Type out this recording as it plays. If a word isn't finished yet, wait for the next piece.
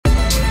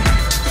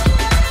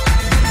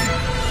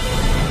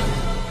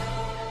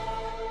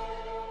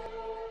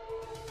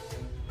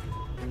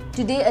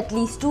Today, at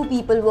least 2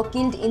 people were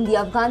killed in the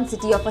Afghan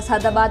city of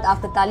Asadabad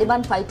after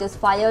Taliban fighters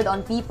fired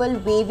on people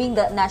waving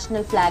the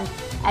national flag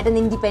at an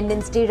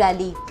Independence Day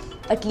rally.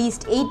 At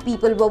least 8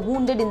 people were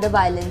wounded in the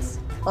violence.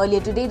 Earlier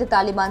today, the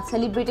Taliban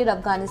celebrated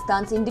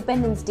Afghanistan's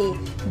Independence Day,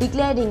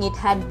 declaring it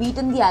had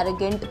beaten the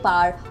arrogant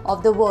power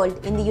of the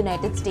world in the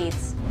United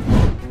States.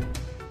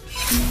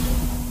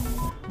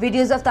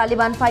 Videos of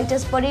Taliban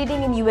fighters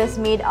parading in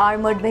US-made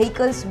armored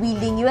vehicles,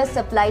 wielding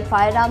US-supplied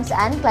firearms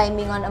and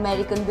climbing on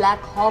American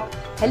Black Hawk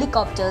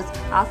helicopters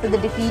after the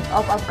defeat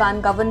of Afghan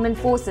government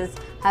forces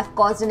have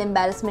caused an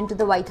embarrassment to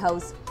the White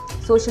House.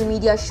 Social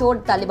media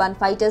showed Taliban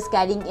fighters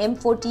carrying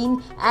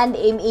M14 and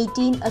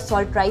M18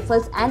 assault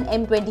rifles and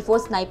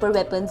M24 sniper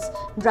weapons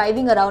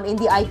driving around in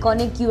the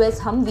iconic US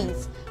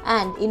Humvees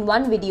and, in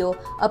one video,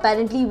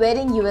 apparently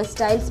wearing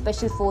US-style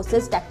Special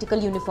Forces tactical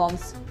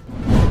uniforms.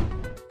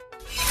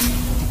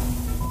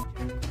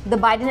 The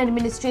Biden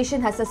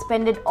administration has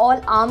suspended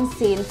all arms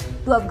sales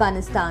to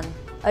Afghanistan.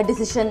 A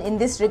decision in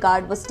this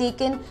regard was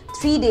taken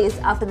 3 days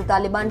after the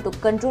Taliban took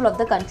control of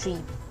the country.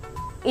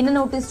 In a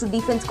notice to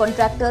defense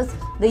contractors,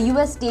 the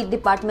US State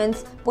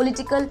Department's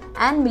Political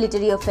and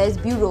Military Affairs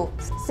Bureau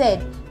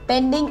said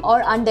pending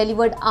or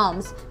undelivered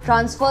arms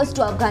transfers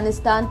to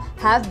Afghanistan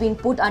have been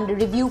put under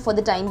review for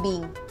the time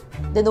being.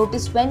 The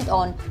notice went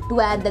on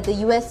to add that the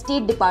US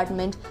State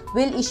Department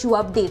will issue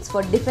updates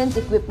for defense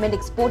equipment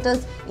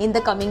exporters in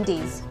the coming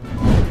days.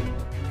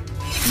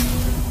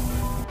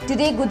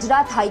 Today,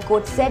 Gujarat High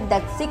Court said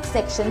that 6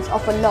 sections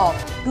of a law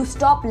to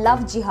stop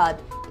love-jihad,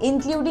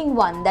 including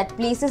one that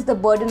places the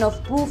burden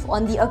of proof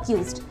on the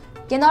accused,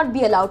 cannot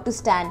be allowed to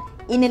stand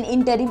in an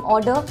interim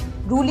order,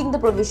 ruling the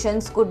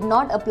provisions could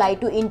not apply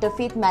to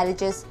interfaith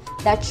marriages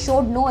that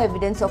showed no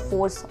evidence of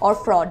force or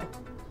fraud.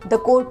 The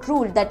court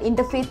ruled that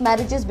interfaith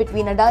marriages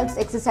between adults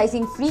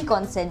exercising free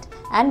consent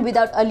and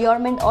without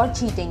allurement or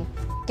cheating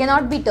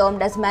cannot be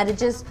termed as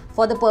marriages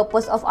for the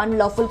purpose of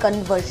unlawful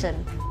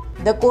conversion.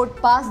 The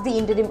court passed the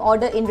interim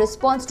order in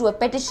response to a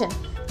petition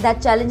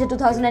that challenged a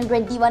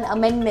 2021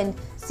 amendment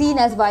seen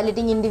as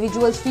violating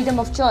individuals' freedom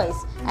of choice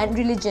and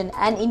religion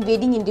and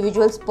invading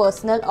individuals'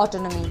 personal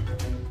autonomy.